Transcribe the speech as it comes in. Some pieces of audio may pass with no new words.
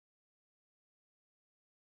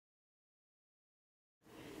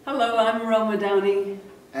Hello, I'm Roma Downey.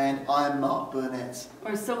 And I'm Burnett.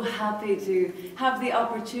 We're so happy to have the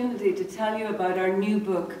opportunity to tell you about our new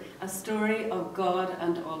book, A Story of God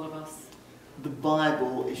and All of Us. The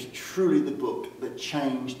Bible is truly the book that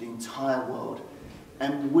changed the entire world.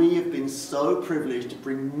 And we have been so privileged to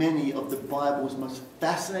bring many of the Bible's most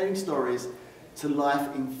fascinating stories to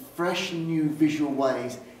life in fresh new visual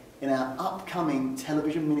ways in our upcoming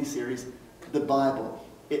television miniseries, The Bible.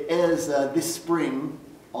 It airs this spring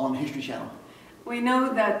on History Channel. We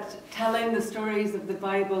know that telling the stories of the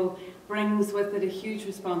Bible brings with it a huge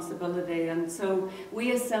responsibility, and so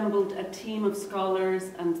we assembled a team of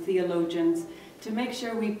scholars and theologians to make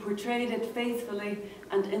sure we portrayed it faithfully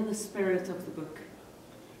and in the spirit of the book.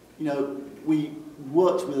 You know, we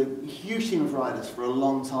worked with a huge team of writers for a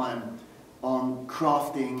long time on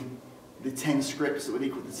crafting the 10 scripts that would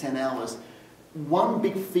equal to 10 hours. One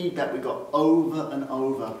big feedback we got over and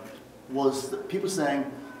over was that people saying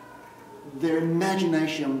their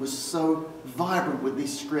imagination was so vibrant with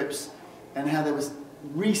these scripts and how they was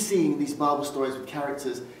re-seeing these Bible stories with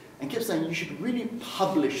characters, and kept saying you should really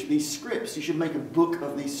publish these scripts, you should make a book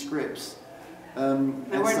of these scripts. Now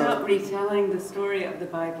we're not retelling the story of the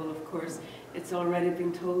Bible, of course. It's already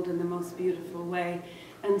been told in the most beautiful way.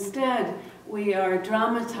 Instead, we are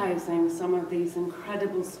dramatizing some of these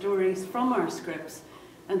incredible stories from our scripts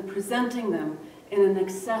and presenting them in an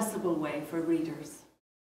accessible way for readers.